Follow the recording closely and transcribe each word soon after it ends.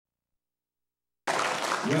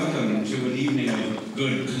Welcome to an evening of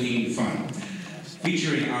good, clean fun,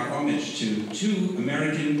 featuring our homage to two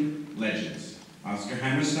American legends, Oscar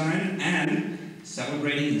Hammerstein, and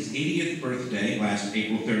celebrating his 80th birthday last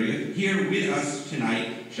April 30th, here with us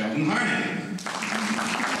tonight, Sheldon Harnick.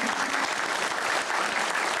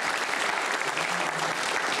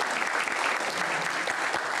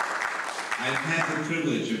 I've had the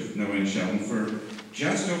privilege of knowing Sheldon for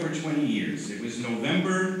just over 20 years. It was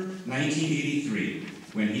November 1983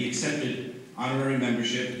 when he accepted honorary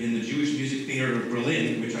membership in the Jewish Music Theater of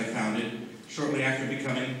Berlin, which I founded shortly after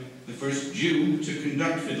becoming the first Jew to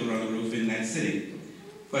conduct Fiddler on the Roof in that city.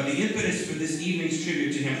 But the impetus for this evening's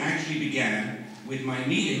tribute to him actually began with my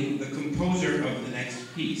meeting the composer of the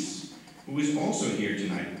next piece, who is also here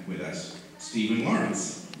tonight with us, Stephen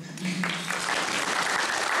Lawrence. I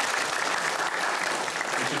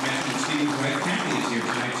should mention that Stephen's wife, Kathy, is here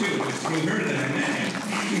tonight too. It was through her that I met him.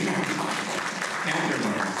 Kathy Lawrence.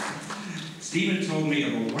 Stephen told me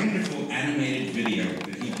of a wonderful animated video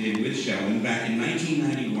that he did with Sheldon back in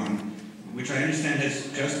 1991, which I understand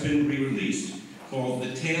has just been re-released, called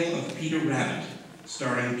The Tale of Peter Rabbit,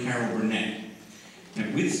 starring Carol Burnett. Now,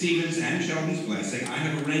 with Stephen's and Sheldon's blessing, I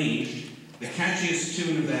have arranged the catchiest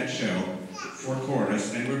tune of that show for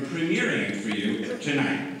chorus, and we're premiering it for you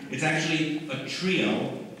tonight. It's actually a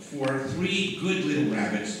trio for three good little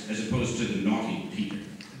rabbits, as opposed to the naughty Peter.